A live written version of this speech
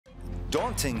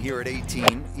daunting here at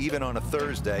 18, even on a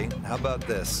Thursday. How about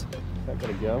this? Not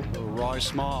gonna go. A wry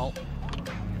smile.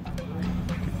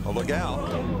 Oh, look out.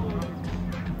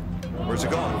 Where's it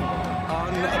going?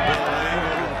 Unbelievable.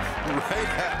 Right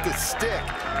at the stick.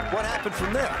 What happened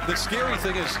from there? The scary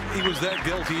thing is he was that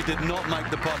guilty. He did not make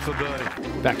the putt for birdie.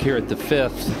 Back here at the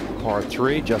 5th, par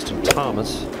 3, Justin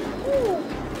Thomas.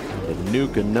 The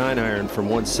nuke a 9-iron from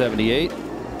 178.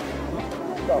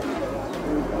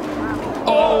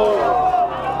 Oh!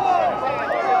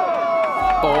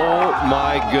 Oh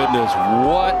my goodness,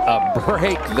 what a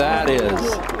break that is.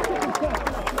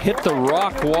 Hit the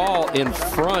rock wall in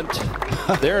front.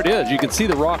 There it is. You can see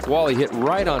the rock wall. He hit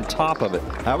right on top of it.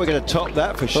 How are we going to top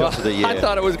that for shot of the year? I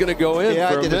thought it was going to go in yeah,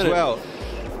 for I a did minute. as well.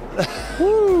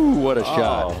 Woo, what a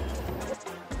shot.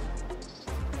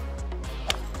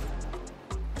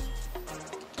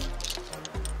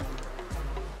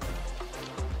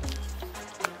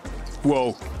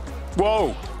 Whoa.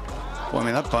 Whoa. Well, I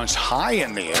mean, that bunched high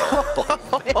in the air.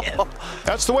 Oh,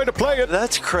 That's the way to play it.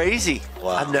 that's crazy.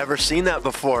 Wow. I've never seen that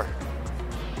before.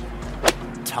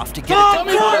 Tough to get it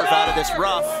to curve out of this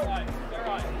rough.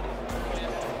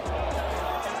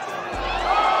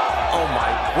 Oh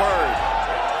my word.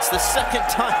 It's the second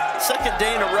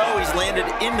day in a row he's landed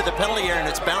into the penalty area and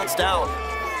it's bounced out.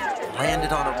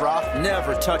 Landed on a rough,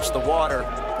 never touched the water.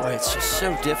 Boy, it's just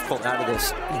so difficult out of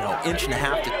this,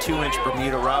 1.5 to 2-inch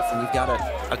Bermuda rough, and you've got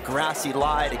a grassy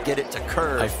lie to get it to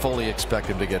curve. I fully expect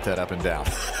him to get that up and down.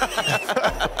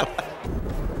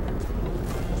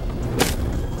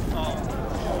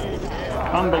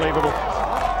 Unbelievable.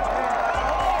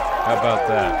 How about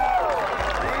that?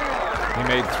 He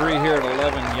made 3 here at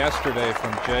 11 yesterday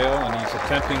from jail, and he's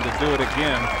attempting to do it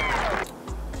again.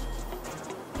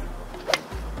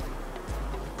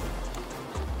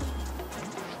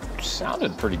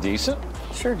 Sounded pretty decent.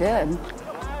 Sure did.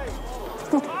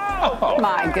 Oh.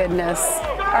 My goodness.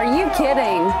 Are you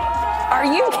kidding? Are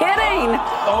you kidding?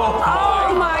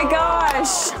 Oh my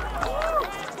gosh.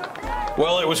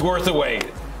 Well, it was worth the wait.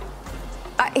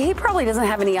 He probably doesn't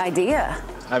have any idea.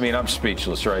 I mean, I'm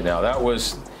speechless right now. That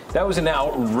was an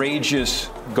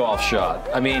outrageous golf shot.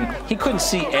 I mean, he couldn't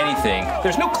see anything.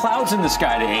 There's no clouds in the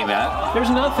sky to aim at. There's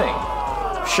nothing.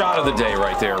 Shot of the day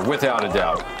right there, without a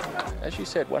doubt. As you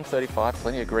said, 135,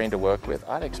 plenty of green to work with.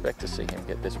 I'd expect to see him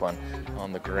get this one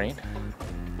on the green.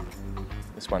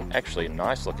 This one actually a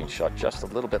nice looking shot, just a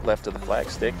little bit left of the flag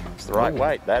stick. It's the right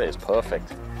weight. That is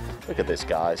perfect. Look at this,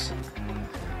 guys.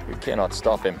 You cannot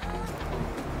stop him.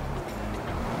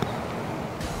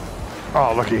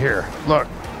 Oh, looky here. Look.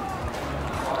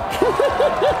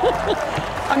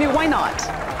 I mean, why not?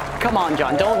 Come on,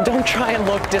 John. Don't try and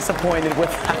look disappointed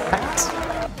with that.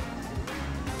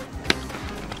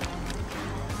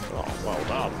 Oh, well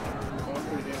done.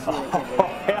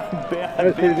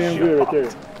 That's pretty damn good right there.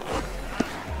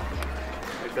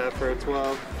 Like that for a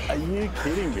 12. Are you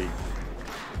kidding me?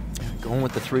 Going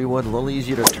with the 3-wood, a little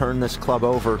easier to turn this club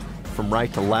over from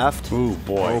right to left. Ooh,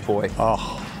 boy. Oh, boy.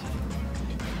 Oh.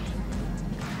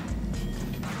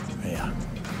 Yeah,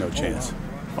 no chance.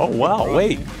 Oh, wow,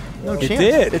 wait. No it chance.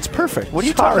 did. It's perfect. What are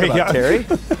you Sorry, talking about, Terry?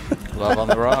 Love on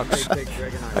the rocks.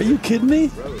 Are you kidding me?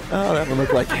 Oh, that one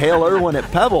looked like Hale Irwin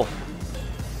at Pebble.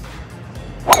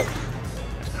 One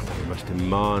of the most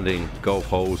demanding golf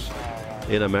holes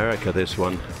in America, this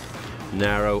one.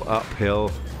 Narrow,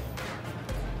 uphill.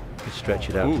 Stretch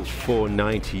it out to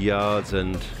 490 yards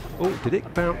and did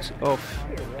it bounce off?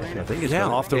 I think it's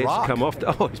off the rock. It's come off.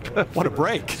 Oh, it's perfect. What a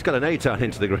break. It's got an 8-iron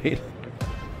into the green.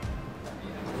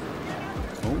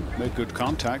 Oh, made good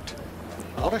contact.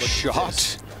 What a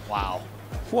shot. Wow.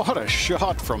 What a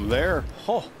shot from there.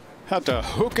 Oh, had to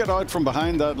hook it out from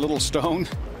behind that little stone.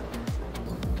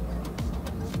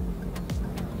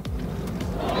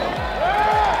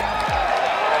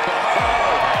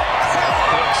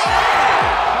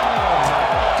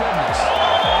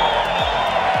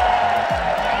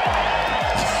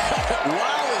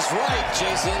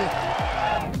 Jason.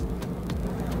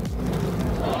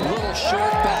 A little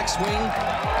short backswing.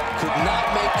 Could not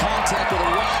make contact with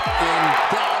a rock, and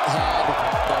that had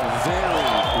a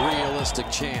very realistic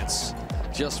chance.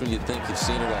 Just when you think you've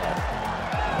seen it all.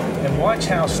 And watch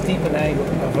how steep an angle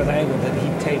that he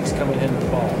takes coming into the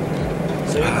ball.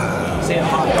 See it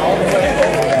hopped all the way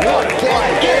over. What a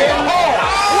game!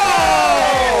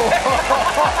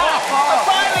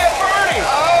 Finally a birdie!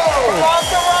 From off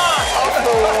the rock! Off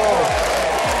the wall.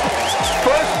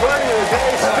 First birdie of the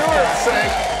day, Stewart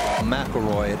sank.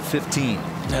 McIlroy at 15.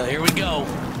 Now here we go.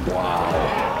 Wow.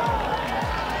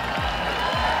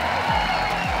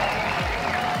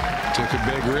 Took a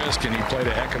big risk, and he played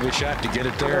a heck of a shot to get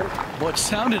it there. Well, it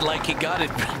sounded like he got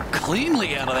it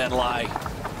cleanly out of that lie.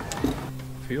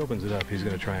 If he opens it up, he's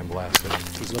going to try and blast it.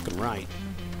 He's looking right.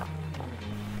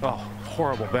 Oh,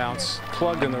 horrible bounce.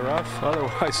 Plugged in the rough.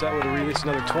 Otherwise, that would have released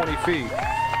another 20 feet.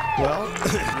 Well,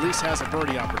 at least has a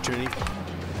birdie opportunity.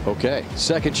 Okay,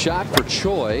 second shot for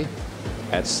Choi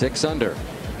at 6 under.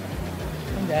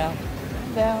 Down.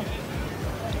 Down.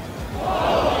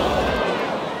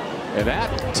 And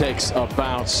that takes a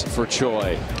bounce for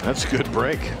Choi. That's a good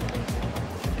break.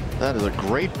 That is a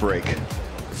great break.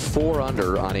 4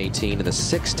 under on 18, and the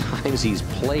 6 times he's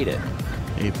played it.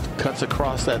 He cuts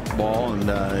across that ball and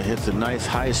hits a nice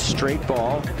high straight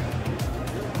ball.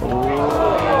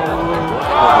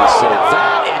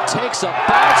 That it takes a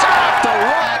bounce off the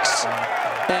rocks,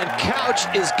 and Couch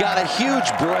has got a huge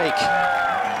break.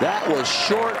 That was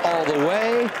short all the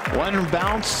way. One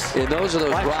bounce. And those are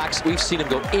those rocks. We've seen him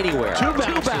go anywhere. 2 bounces.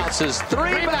 2 bounces.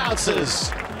 3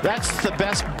 bounces. That's the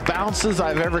best bounces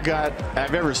I've ever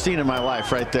seen in my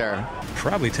life right there.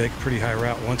 Probably take a pretty high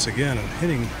route once again, and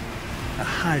hitting a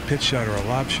high pitch shot or a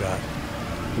lob shot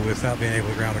without being able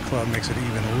to ground the club makes it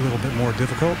even a little bit more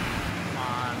difficult.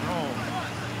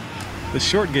 The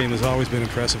short game has always been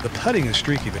impressive. The putting is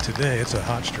streaky, but today it's a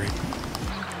hot streak.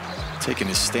 Taking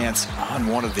his stance on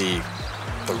one of the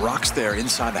rocks there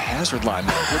inside the hazard line.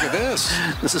 Look at this.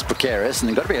 This is precarious, and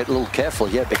you've got to be a little careful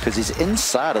here because he's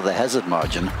inside of the hazard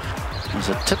margin.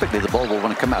 So typically the ball will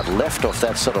want to come out left off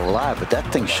that sort of lie, but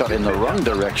that thing shot in the wrong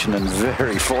direction and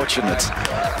very fortunate.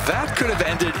 That could have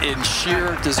ended in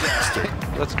sheer disaster.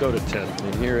 Let's go to 10.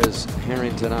 And here is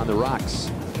Harrington on the rocks.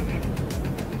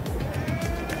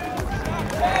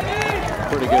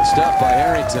 Pretty good stuff by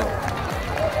Harrington.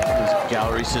 His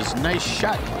gallery says, nice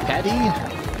shot, Patty.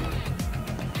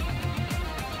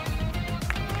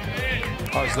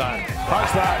 How's that?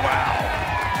 How's that? Wow.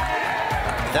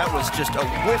 That was just a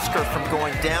whisker from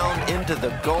going down into the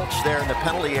gulch there in the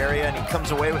penalty area, and he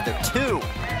comes away with a 2.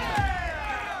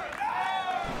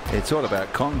 It's all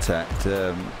about contact.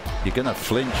 You're going to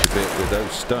flinch a bit with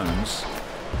those stones.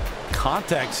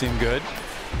 Contact seemed good.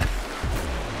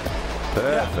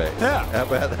 Perfect. Yeah. How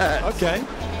about that? Okay.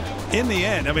 In the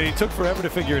end, I mean, he took forever to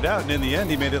figure it out, and in the end,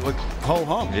 he made it look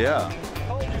ho-hum. Yeah.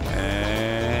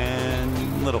 And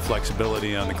a little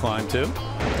flexibility on the climb, too.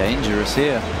 Dangerous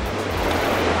here.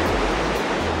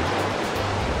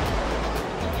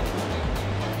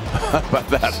 How about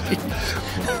that?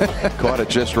 Caught it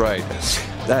just right.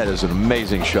 That is an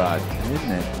amazing shot.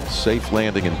 Isn't it? Safe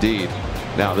landing indeed.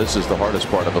 Now this is the hardest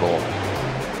part of it all.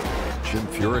 Jim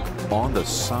Furyk on the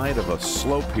side of a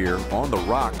slope here on the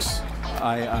rocks.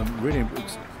 I'm really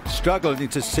struggling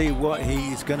to see what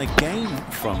he's going to gain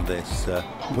from this.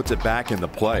 Puts it back into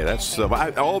play. That's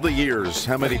all the years.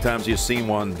 How many times have you seen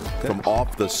one from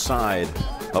off the side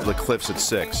of the cliffs at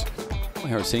 6?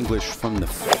 Harris English from the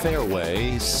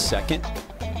fairway, second.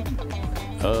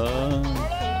 Oh,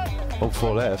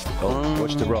 for left. Oh,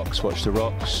 watch the rocks. Watch the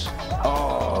rocks.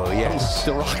 Oh, yes.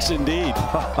 The rocks indeed.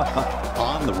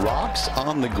 On the rocks,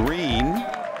 on the green.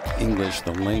 English,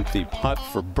 the lengthy putt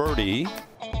for birdie.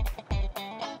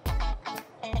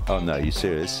 Oh, no, you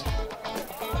serious?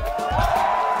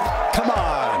 Come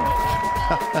on.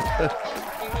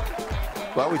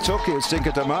 Well, we took it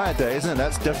Cinco de Mayo Day, isn't it?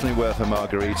 That's definitely worth a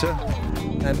margarita.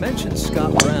 I mentioned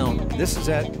Scott Brown. This is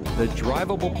at the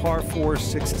drivable par 4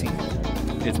 16.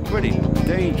 It's pretty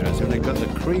dangerous, and they've got the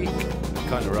creek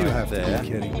kind of right You have there. to be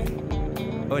kidding me.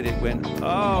 Oh, it went. Oh,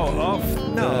 off.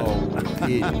 No,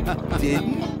 it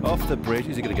didn't. Off the bridge.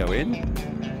 Is it going to go in?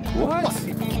 What?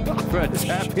 For a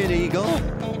tap-in eagle?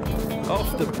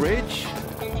 Off the bridge?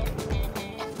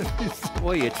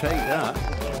 Well, you take that.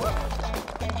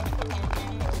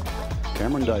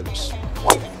 Cameron Davis.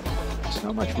 There's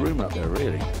not much room up there,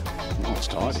 really. Oh, it's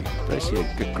tidy. Basically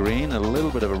a good green, a little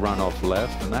bit of a runoff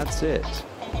left, and that's it.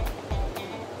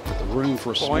 The room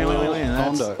for a small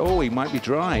Honda. Oh, he might be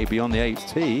dry. He'd be on the 8th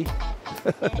tee.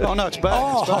 Oh, no, it's back.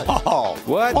 Oh, it's back.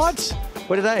 What? What?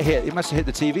 Where did that hit? It must have hit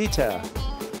the TV tower.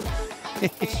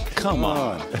 Come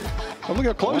on. Oh, look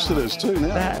how close it is, too,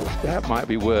 now. That might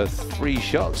be worth 3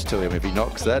 shots to him if he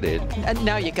knocks that in. And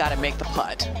now you got to make the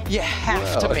putt. You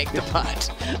have to make the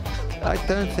putt. I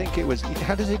don't think it was.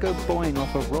 How does it go boing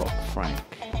off a rock, Frank?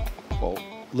 Well,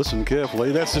 listen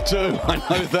carefully. That's a 2. I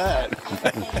know that.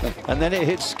 And then it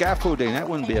hits scaffolding. That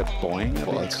wouldn't be a boing. That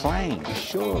would be a clang,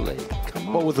 surely. Come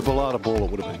on. Well, with the Bellata ball,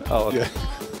 it would have been. Oh, okay. Yeah.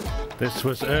 This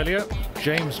was earlier.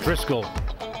 James Driscoll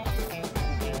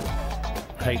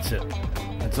hates it.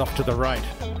 It's off to the right.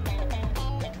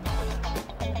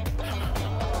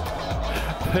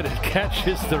 But it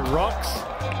catches the rocks.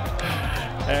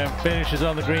 and finishes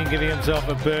on the green, giving himself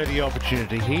a birdie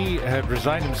opportunity. He had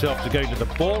resigned himself to going to the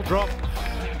ball drop.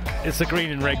 It's the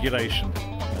green in regulation.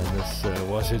 And this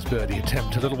was his birdie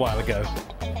attempt a little while ago.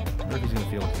 I wonder if he's going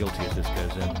to feel guilty if this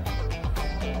goes in.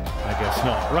 I guess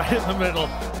not. Right in the middle.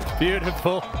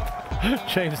 Beautiful.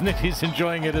 James Nitty's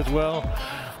enjoying it as well.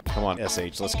 Come on,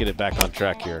 SH, let's get it back on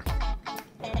track here.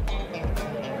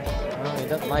 Well, he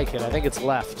doesn't like it. I think it's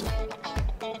left.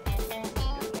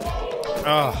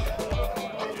 Oh.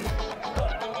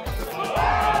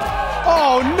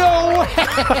 Oh, no way!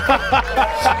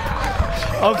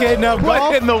 Okay, now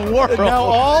What in the world? Now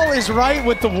all is right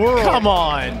with the world. Come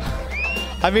on.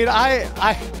 I mean,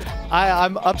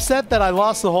 I'm upset that I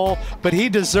lost the hole, but he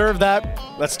deserved that.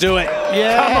 Let's do it.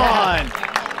 Yeah. Come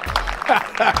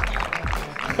on.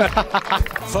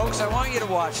 Folks, I want you to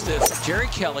watch this. Jerry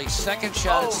Kelly, second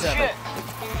shot at 7.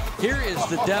 Here is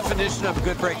the definition of a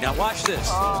good break. Now watch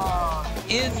this.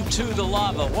 Into the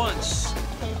lava once,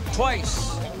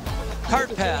 twice,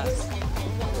 cart path,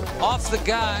 off the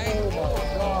guy,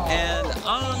 and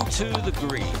onto the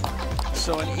green.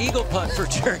 So an eagle putt for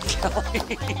Jerry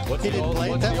Kelly. What's the old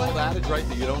adage, right,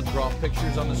 that you don't draw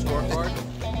pictures on the scorecard?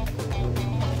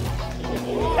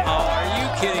 Oh, are you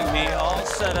kidding me? All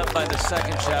set up by the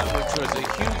second shot, which was a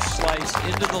huge slice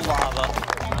into the lava.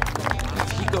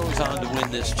 If he goes on to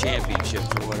win this championship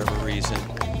for whatever reason,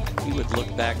 he would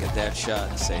look back at that shot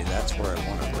and say, that's where I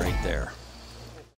won it right there.